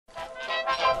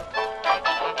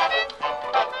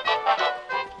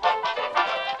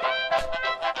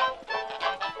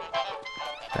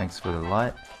for the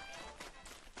light.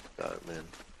 Got it, man.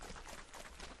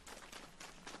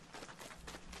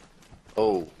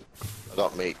 Oh, I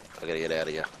got meat. I gotta get out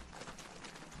of here.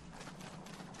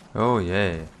 Oh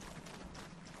yeah.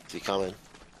 Is he coming?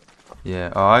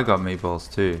 Yeah. Oh, I got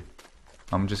meatballs too.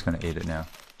 I'm just gonna eat it now.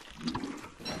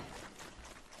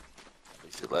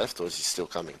 Is he left or is he still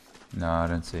coming? No, I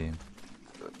don't see him.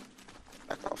 Good.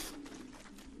 Back off.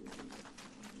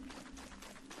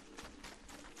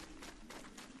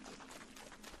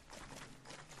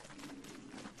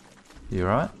 You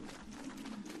right?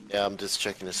 Yeah, I'm just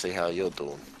checking to see how you're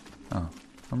doing. Oh,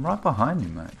 I'm right behind you,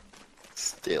 mate.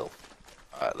 Still.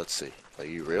 Alright, let's see. Are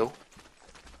you real?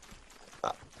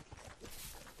 Ah.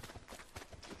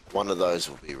 One of those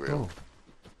will be real. Oh.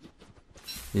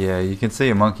 Yeah, you can see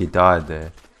a monkey died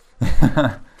there.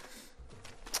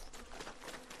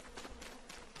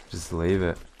 Just leave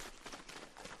it.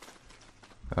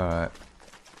 Alright.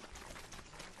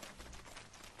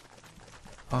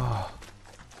 Oh.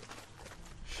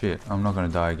 Shit, I'm not gonna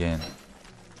die again.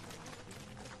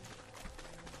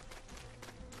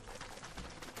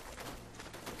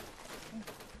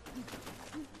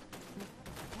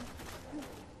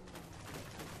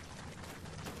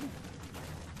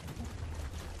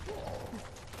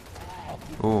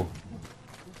 Oh,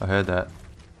 I heard that.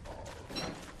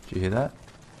 Did you hear that?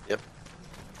 Yep.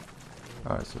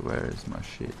 Alright, so where is my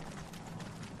shit?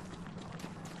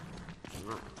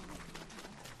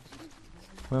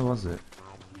 Where was it?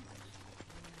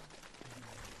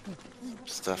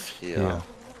 Stuff here. Yeah.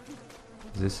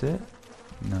 Is this it?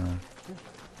 No.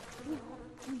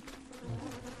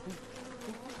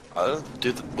 I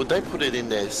don't, would they put it in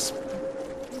there?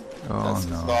 Oh That's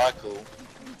no. cycle.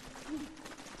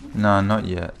 No, not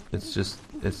yet. It's just,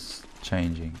 it's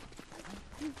changing.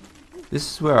 This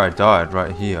is where I died,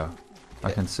 right here. I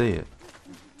Yeah. can see it.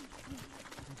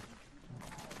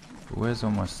 Where's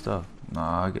all my stuff?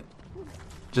 Nah,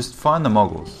 just find the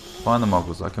moggles. Find the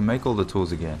moggles. I can make all the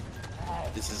tools again.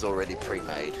 This is already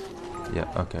pre-made. Yeah,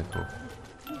 okay, cool.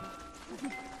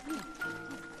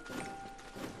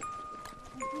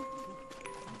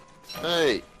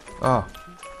 Hey! Oh,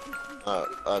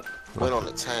 I went on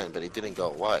its hand, but it didn't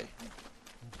go away.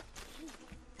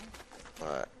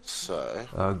 Alright, so...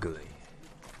 ugly.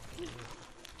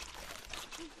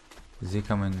 Is he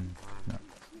coming? No.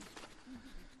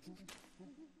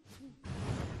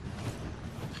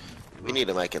 We need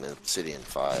to make an obsidian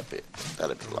fire pit.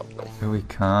 That'd be lovely. We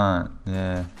can't.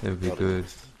 Yeah, it would be Not good.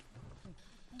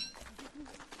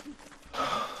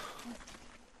 enough.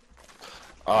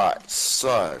 Alright,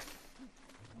 so...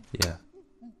 Yeah.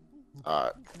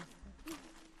 Alright.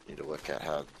 Need to work out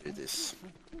how to do this.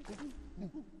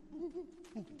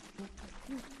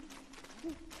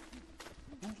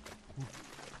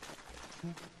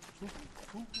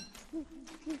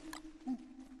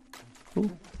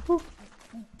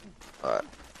 Alright.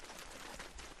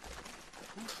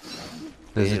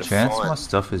 There's need a to chance find- my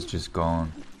stuff is just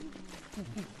gone.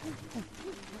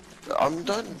 I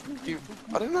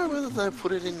don't know whether they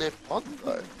put it in their pod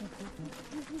though.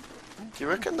 Do you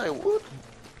reckon they would?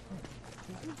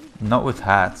 Not with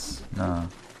hats, no.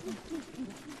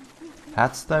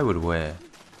 Hats they would wear.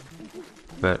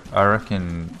 But I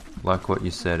reckon, like what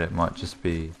you said, it might just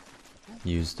be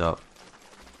used up.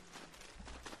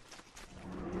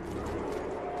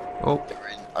 Oh, They're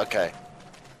in. Okay.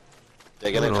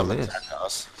 They're gonna Look at all come and this. attack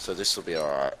us, so this will be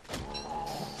alright.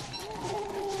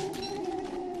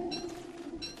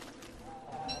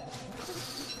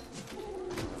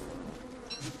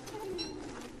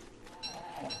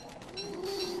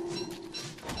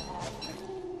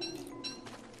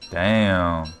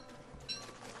 damn.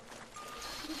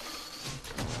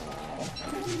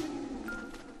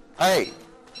 Hey!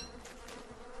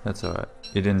 That's alright.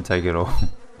 You didn't take it all.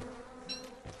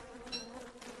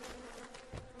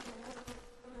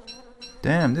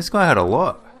 Damn, this guy had a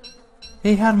lot.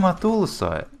 He had my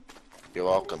thulecite, You're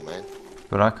welcome, man.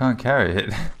 but I can't carry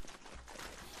it.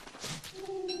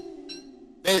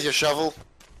 There's your shovel.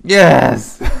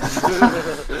 Yes!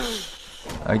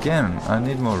 Again, I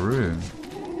need more room.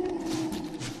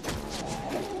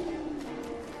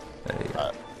 There you go.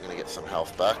 Alright, I'm gonna get some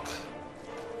health back.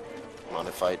 Mind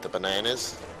if I eat the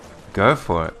bananas? Go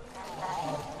for it.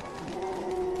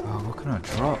 Oh, what can I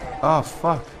drop? Oh,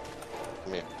 fuck.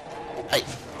 Come here. Hey!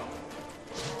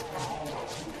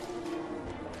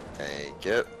 Thank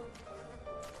you.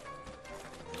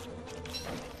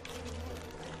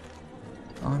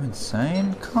 I'm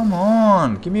insane? Come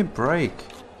on, give me a break.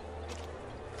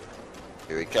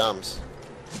 Here he comes.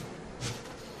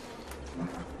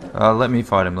 Let me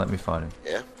fight him, let me fight him.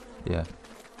 Yeah? Yeah.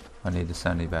 I need the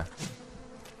sanity back.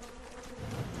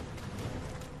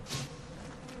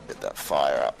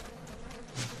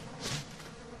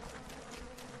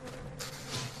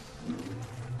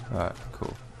 Alright,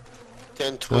 cool.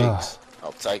 10 twigs.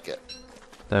 I'll take it.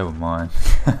 They were mine.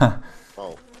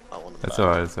 Oh, I want them That's back.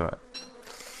 alright, that's alright.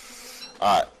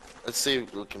 Alright, let's see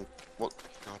if we can... What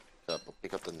can I pick up? I'll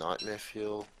pick up the nightmare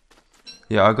fuel.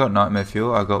 Yeah, I got nightmare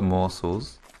fuel, I got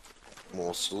morsels.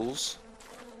 Morsels.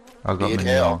 I got Beard many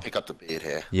hair? I'll more. pick up the beard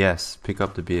hair. Yes, pick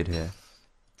up the beard hair.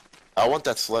 I want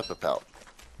that sloper pelt.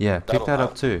 Yeah, pick That'll that up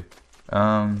help. too.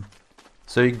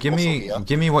 So give Also me here.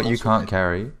 give me what you Also can't here.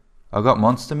 carry. I got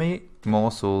monster meat,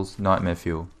 morsels, nightmare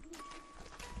fuel.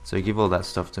 So give all that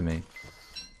stuff to me.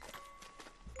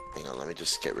 Hang on, let me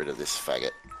just get rid of this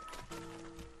faggot.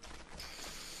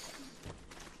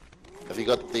 Have you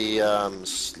got the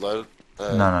slow...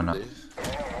 No. this?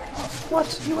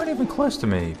 What? You weren't even close to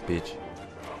me, bitch.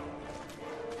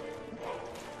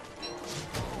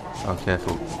 Oh,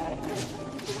 careful.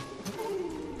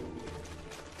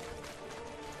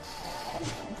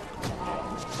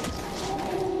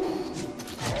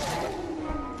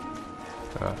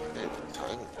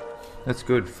 That's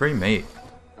good. Free meat.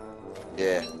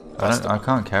 Yeah. I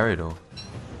can't carry it all.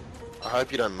 I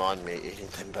hope you don't mind me eating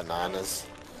them bananas.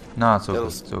 No, it's all That good.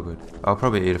 was- It's all good. I'll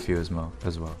probably eat a few as well.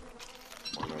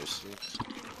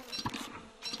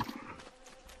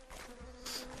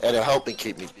 And it'll help me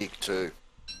keep me big too.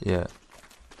 Yeah.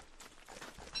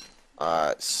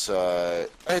 Alright, so...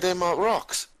 Hey, they're my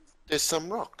rocks. There's some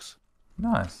rocks.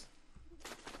 Nice.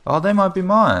 Oh, they might be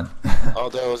mine. Oh,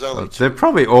 there was only They're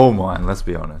probably all mine. Let's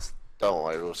be honest. Don't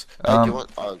worry, Ross. Hey, do you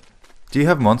want... Do you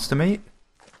have monster meat?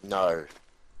 no.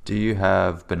 Do you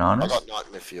have I bananas? got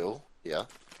nightmare fuel. Yeah.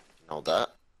 Hold that.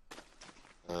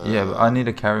 Yeah, but I need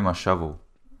to carry my shovel.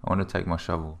 I want to take my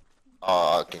shovel.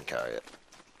 Oh, I can carry it.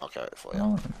 I'll carry it for you.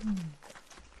 Oh,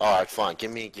 Alright, fine.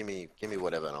 Give me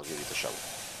whatever and I'll give you the shovel.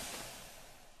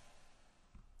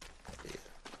 Yeah.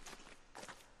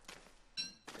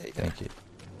 There you go. thank you.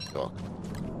 Go on.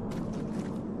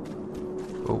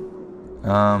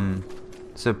 Oh.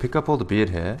 So pick up all the beard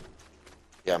hair.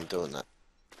 Yeah, I'm doing that.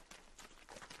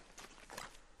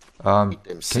 Can Eat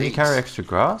them you seeds. carry extra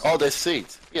grass? Oh, there's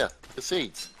seeds. Yeah, the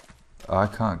seeds. I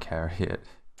can't carry it.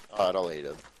 Alright, I'll eat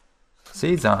them.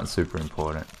 Seeds aren't super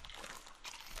important.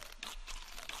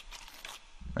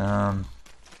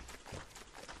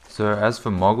 So as for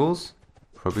moggles,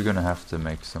 probably gonna have to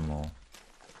make some more.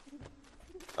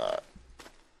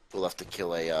 We'll have to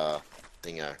kill a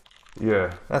dingo.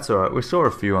 Yeah, that's alright. We saw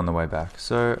a few on the way back.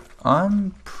 So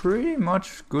I'm pretty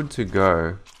much good to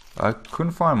go. I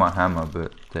couldn't find my hammer,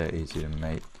 but they're easy to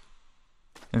make.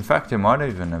 In fact, it might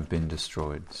even have been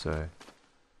destroyed. So,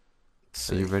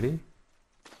 are you ready?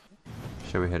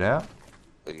 Shall we head out?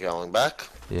 We're going back.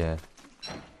 Yeah.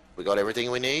 We got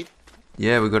everything we need.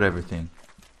 Yeah, we got everything.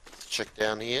 Let's check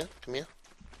down here. Come here.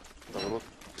 Have a look.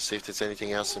 See if there's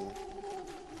anything else in...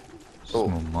 Small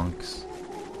monks.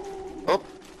 Oh,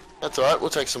 that's alright. We'll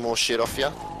take some more shit off you.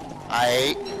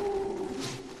 Aye.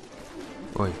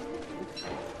 Oi.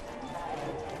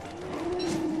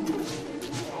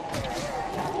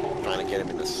 Trying to get him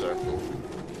in a circle.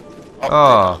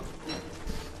 Oh.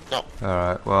 No,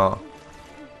 Alright, well,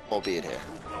 more beard hair.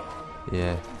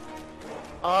 yeah.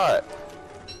 Alright,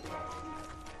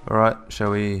 Alright,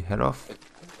 shall we head off?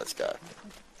 let's go.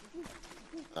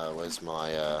 Where's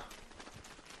my,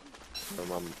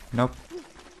 Nope.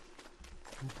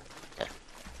 Okay.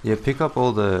 Yeah, pick up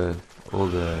all the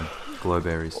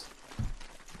glowberries.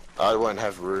 I won't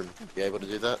have room. You able to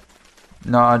do that?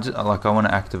 No, I want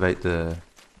to activate the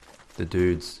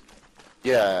dudes.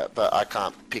 Yeah, but I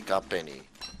can't pick up any.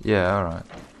 Yeah, alright.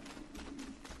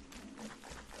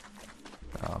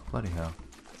 Oh, bloody hell.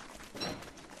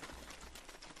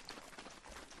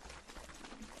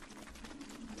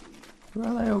 Where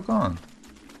are they all gone?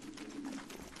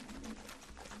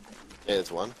 Yeah,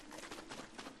 there's one.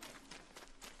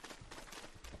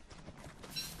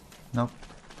 Nope.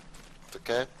 It's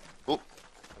okay. Oh,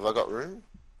 have I got room?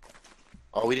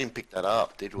 Oh, we didn't pick that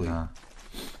up, did we? Nah.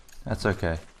 That's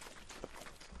okay.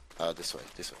 This way,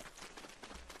 this way.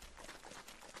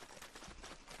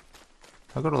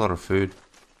 I got a lot of food.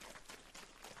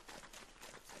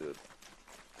 Good.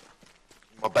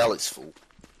 My belly's full.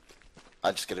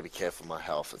 I just gotta be careful of my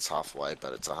health. It's halfway,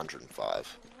 but it's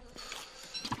 105.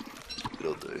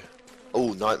 It'll do.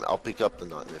 Oh, nightmare. I'll pick up the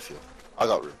nightmare fuel. I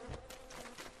got room.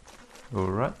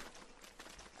 Alright.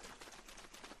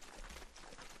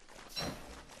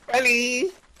 Bunny!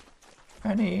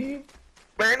 Bunny!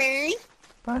 Bunny!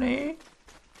 Bunny!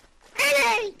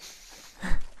 Bunny!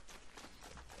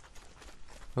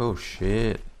 Oh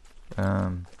shit.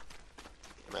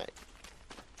 Mate.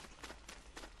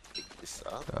 Pick this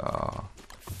up. Oh.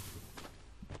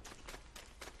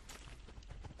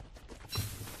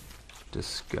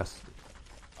 disgusting.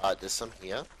 Alright, there's some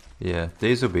here. Yeah,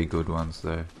 these will be good ones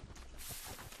though.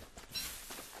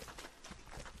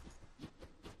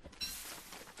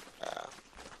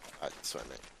 Alright, this way,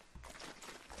 mate.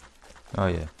 Oh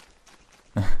yeah.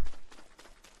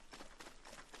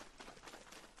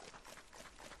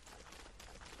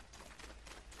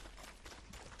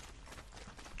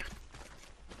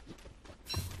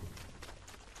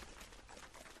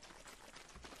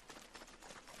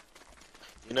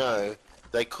 You know,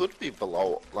 they could be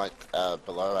below, like,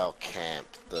 below our camp.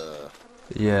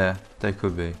 Yeah, they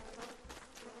could be.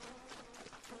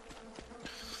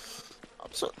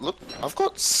 So, look, I've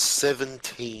got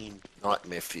 17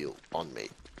 nightmare fuel on me.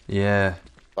 Yeah.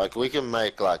 Like, we can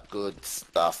make, like, good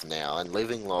stuff now, and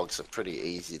living logs are pretty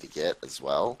easy to get as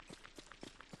well.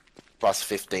 Plus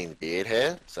 15 beard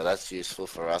hair, so that's useful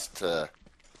for us to...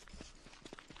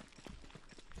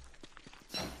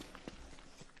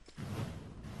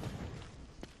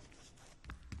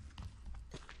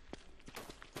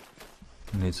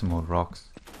 Need some more rocks.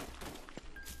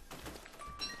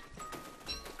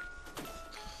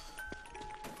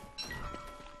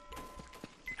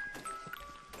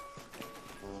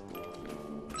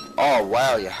 Oh,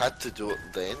 wow, you had to do it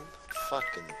then?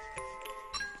 Fucking...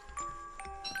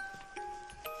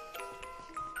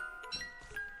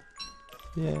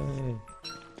 Yay.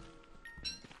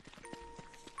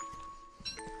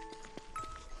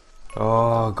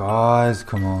 Oh, guys,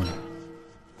 come on.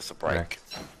 It's a break. Right.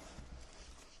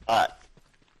 Alright,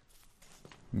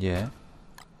 Yeah.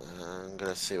 I'm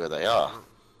gonna see where they are.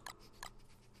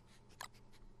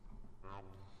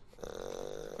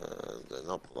 They're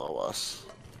not below us.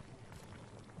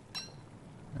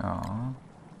 Oh.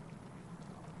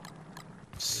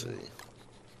 Let's see.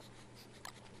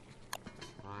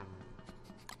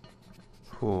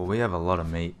 Oh, we have a lot of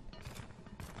meat.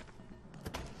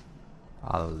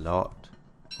 A lot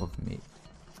of meat.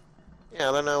 Yeah,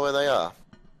 I don't know where they are.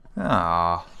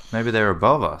 Ah, maybe they're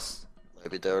above us.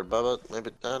 Maybe they're above it,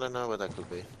 maybe... I don't know where that could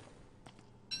be.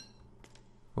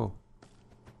 Oh.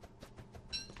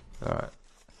 Alright.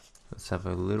 Let's have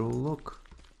a little look.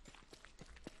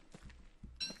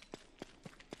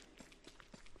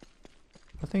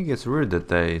 I think it's rude that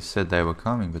they said they were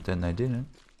coming, but then they didn't.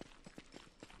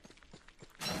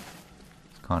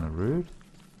 It's kind of rude.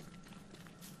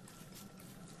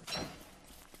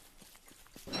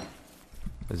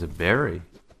 There's a berry.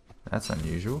 That's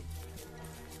unusual.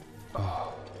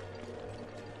 Oh.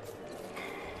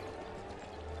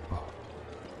 Oh.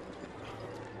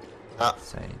 Ah.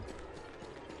 Insane.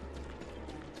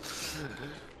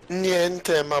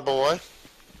 Niente, my boy.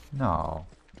 No.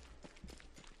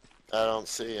 I don't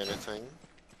see anything.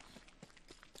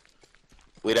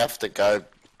 We'd have to go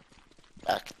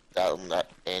back down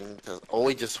that end, or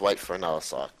we just wait for another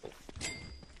cycle.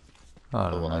 I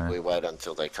Or don't like know. we wait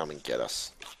until they come and get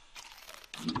us.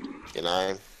 You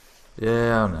know?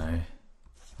 Yeah, I know.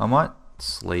 I might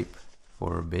sleep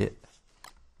for a bit.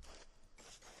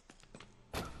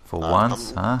 For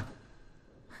once, huh?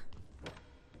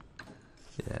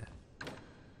 Yeah.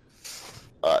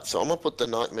 Alright, so I'm gonna put the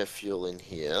nightmare fuel in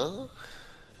here.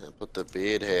 And put the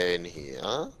beard hair in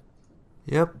here.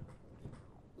 Yep.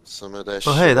 Some of that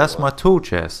Oh, shit hey, that's away. my tool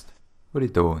chest. What are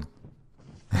you doing?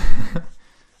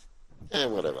 Yeah,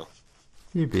 whatever.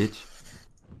 You bitch.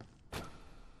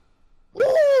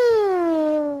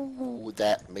 Ooh,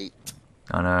 that meat.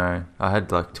 I know. I had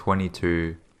like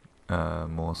 22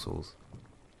 morsels.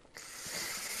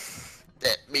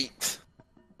 That meat.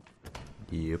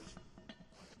 Yep.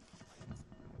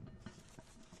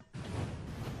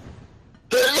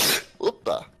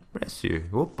 Whoopa. Bless you. Been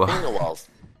Whoopa. a while.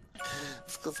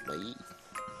 Excuse me.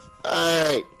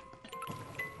 Hey.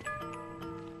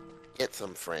 Get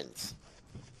some friends.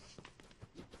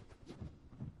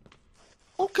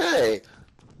 Okay.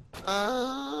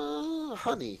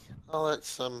 Honey. I'll let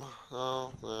some.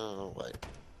 Oh, no, wait.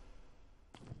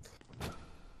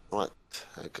 I might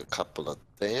take a couple of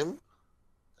them.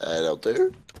 That'll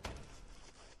do.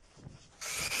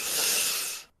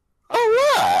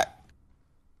 Alright.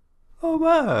 Oh,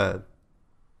 man.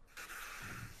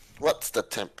 What's the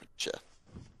temperature?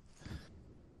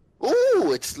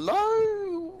 Ooh, it's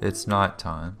low. It's night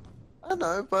time. I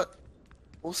know, but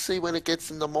we'll see when it gets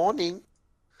in the morning.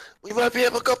 We might be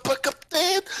able to go back up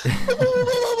there.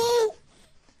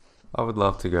 I would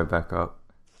love to go back up.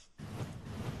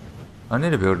 I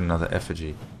need to build another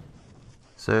effigy.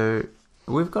 So,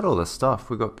 we've got all the stuff.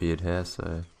 We've got beard hair,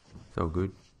 so it's all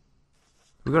good.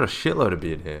 We've got a shitload of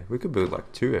beard hair. We could build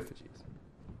like 2 effigies.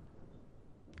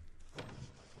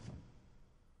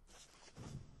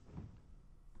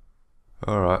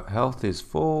 Alright, health is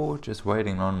full, just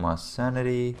waiting on my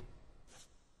sanity.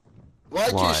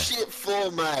 Why'd Why? you shit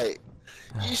for, mate?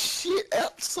 You shit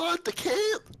outside the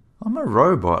camp. I'm a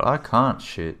robot, I can't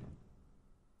shit.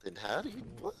 Then how do you...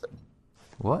 What?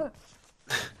 What?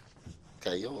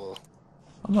 Okay, you're...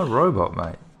 I'm a robot,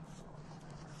 mate.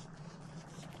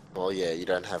 Well, yeah, you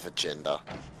don't have a gender.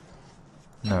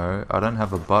 No, I don't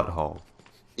have a butthole.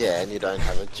 Yeah, and you don't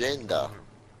have a gender.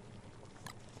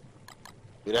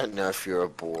 We don't know if you're a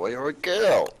boy or a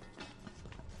girl.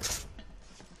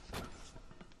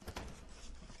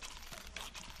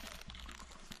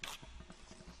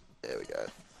 There we go.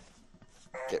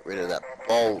 Get rid of that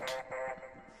bolt.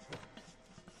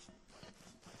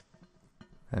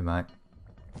 Hey, mate.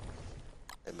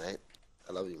 Hey, mate.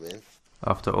 I love you, man.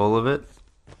 After all of it,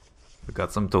 we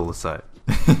got some Dualisite.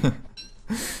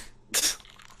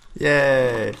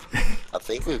 Yay! I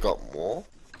think we've got more.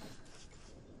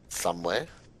 Somewhere.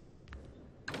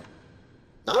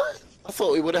 No? I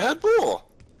thought we would have had more.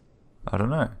 I don't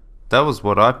know. That was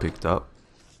what I picked up.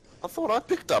 I thought I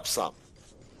picked up some.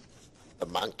 The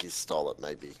monkeys stole it,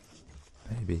 maybe.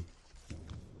 Maybe.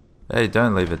 Hey,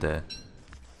 don't leave it there.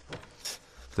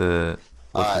 The...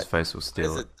 What's his face will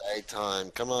steal It's it.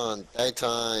 daytime. Come on,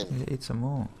 daytime. Yeah, eat some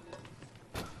more.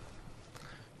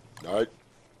 No.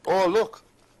 Oh, look.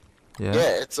 Yeah?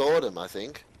 Yeah, it's autumn, I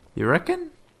think. You reckon?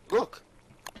 Look.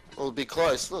 We'll be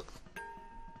close, look.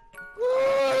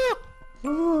 Ah!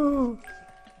 Ooh.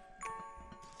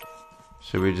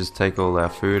 Should we just take all our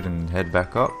food and head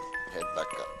back up? Head back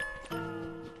up.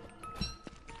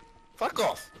 Fuck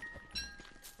off.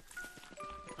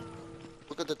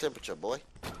 Look at the temperature, boy.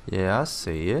 Yeah, I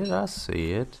see it. I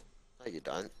see it. No, you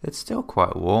don't. It's still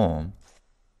quite warm.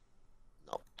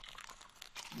 No.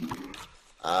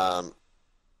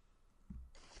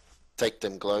 Take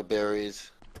them glow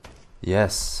berries.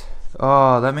 Yes.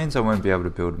 Oh, that means I won't be able to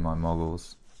build my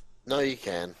moggles. No, you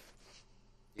can.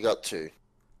 You got two.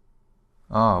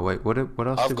 Oh, wait. What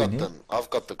else I've did we got need? them. I've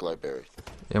got the glow berries.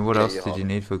 And what Yeah, else you did hold you it.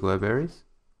 need for glowberries?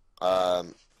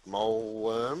 Mole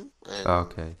worm and... Oh,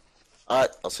 okay.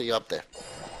 Alright, I'll see you up there.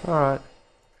 Alright.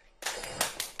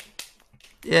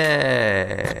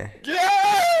 Yeah.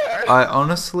 Yeah! I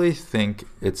honestly think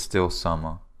it's still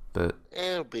summer, but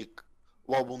It'll be...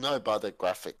 Well, we'll know by the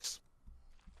graphics.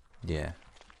 yeah.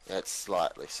 Yeah, it's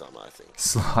slightly summer, I think.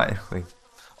 Slightly.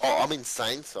 Oh, I'm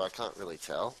insane, so I can't really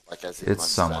tell. Like, as in It's my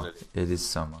summer. sanity. It is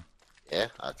summer. Yeah?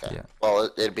 Okay. Yeah. Well,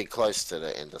 it'd be close to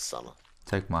the end of summer.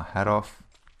 Take my hat off.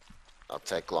 I'll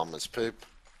take Llama's poop.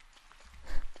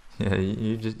 Yeah,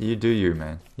 you do you,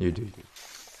 man. You do you.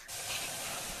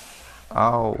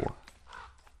 Ow.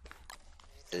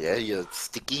 Yeah, you're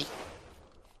sticky.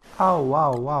 Oh,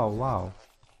 wow, wow, wow.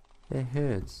 It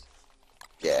hurts.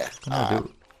 Yeah. Can I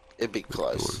do It'd be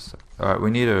close. Alright,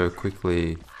 we need to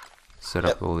quickly set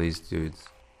up Yep. all these dudes.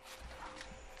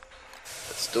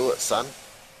 Let's do it, son.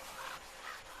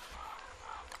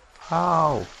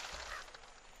 Ow.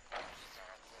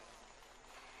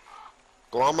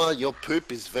 Glommer, your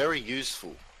poop is very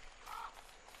useful.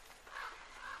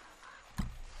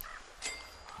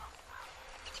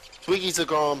 Twiggies are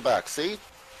growing back, see?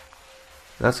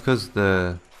 That's because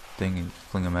the thing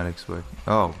Flingomatic's working.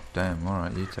 Oh, damn.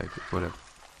 Alright, you take it. Whatever.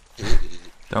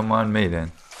 Don't mind me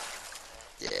then.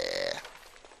 Yeah.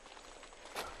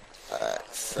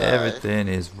 Alright, so... Everything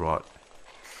is rot.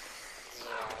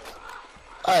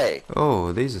 Hey,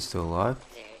 Oh, these are still alive.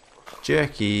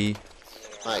 Jerky.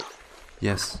 mate,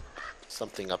 Yes.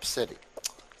 something upsetting.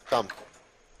 Come,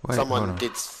 Wait, hold someone on.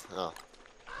 did... Oh,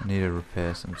 I need to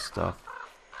repair some stuff.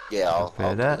 yeah, I'll Repair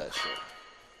do that. that shit.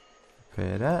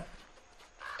 Repair that.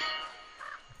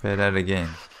 Repair that again.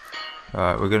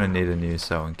 Alright, we're gonna need a new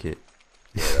sewing kit.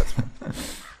 Yeah, that's fine.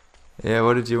 Yeah,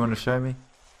 what did you want to show me?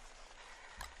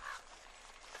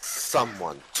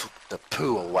 Someone took the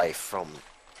poo away from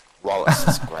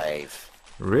Wallace's grave.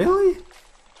 Really?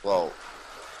 Well,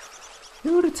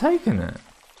 Who would have taken it?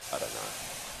 I don't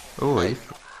know. Oh, Hey.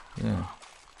 yeah.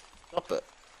 Drop it.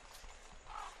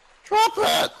 Drop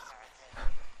it!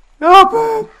 Help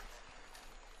it!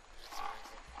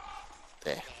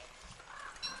 There.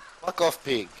 Fuck off,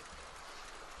 pig.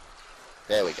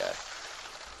 There we go.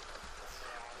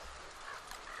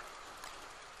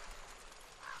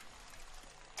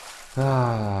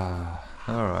 Ah,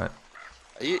 alright.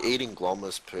 Are you eating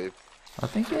Glommer's poop? I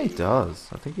think he does.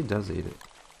 I think he does eat it.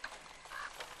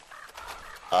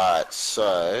 Alright,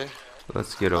 so...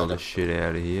 Let's get all this shit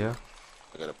out of here.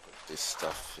 I'm gonna put this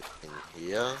stuff in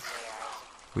here.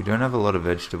 We don't have a lot of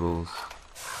vegetables.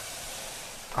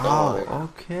 Don't Oh, worry.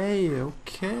 okay,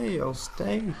 okay. I'll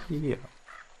stay here.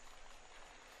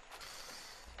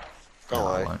 Don't No,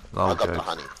 I worry. won't. I I'll got the joke.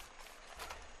 honey.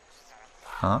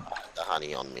 Huh? The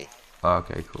honey on me. Oh,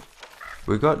 okay, cool.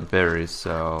 We got berries,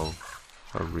 so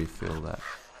I'll refill that.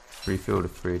 Refill the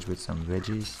fridge with some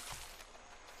veggies.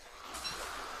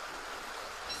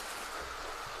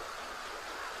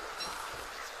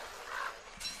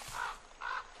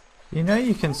 You know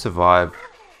you can survive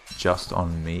just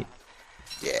on meat.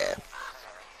 Yeah.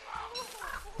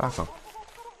 Fuck off.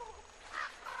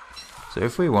 So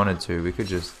if we wanted to, we could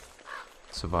just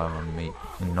survive on meat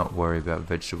and not worry about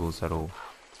vegetables at all.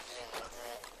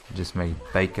 Just make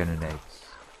bacon and eggs.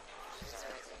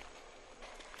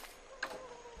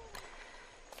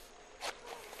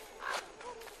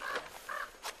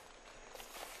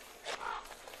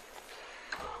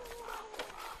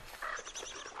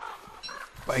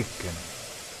 Bacon.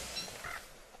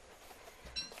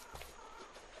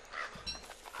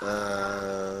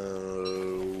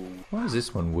 Why is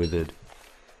this one withered?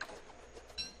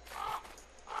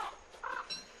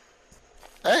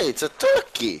 Hey, it's a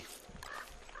turkey.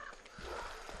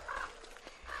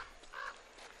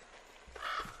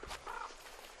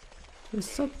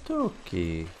 It's a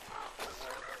turkey.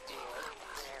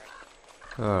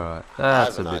 Alright,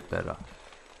 that's a bit better.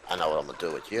 I know what I'm gonna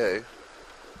do with you.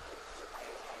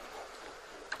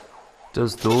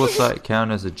 Does Dolosite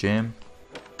count as a gem?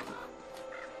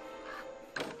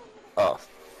 Oh.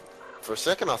 For a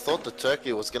second I thought the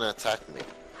turkey was gonna attack me.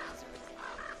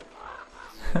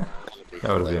 That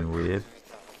would have been weird.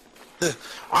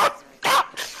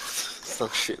 Some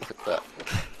shit like that.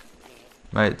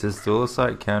 Mate, does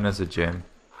Dolosite count as a gem?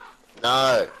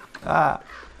 No. Ah!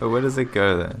 But where does it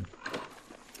go then?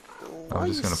 Why I'm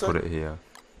just gonna put it here.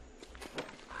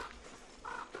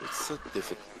 It's so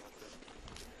difficult.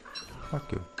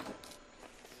 Fuck you.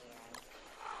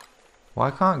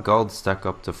 Why can't gold stack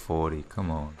up to 40?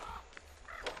 Come on.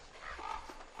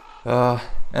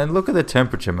 And look at the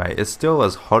temperature, mate. It's still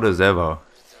as hot as ever.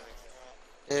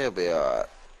 It'll be alright.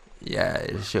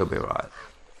 Yeah, she'll be right.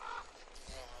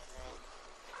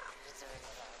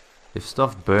 If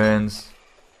stuff burns,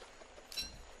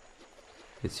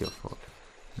 it's your fault.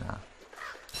 Nah.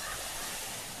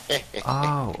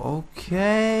 Oh,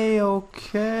 okay,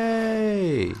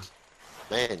 okay.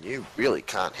 Man, you really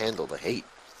can't handle the heat.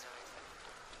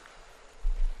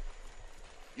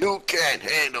 You can't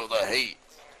handle the heat.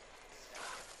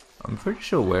 I'm pretty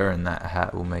sure wearing that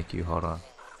hat will make you hotter.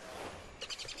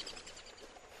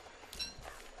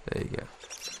 There you go.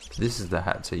 This is the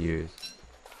hat to use.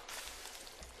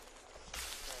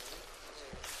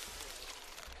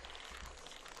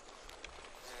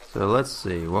 So let's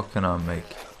see, what can I make?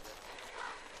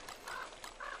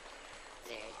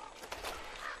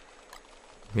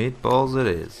 Meatballs it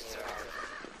is.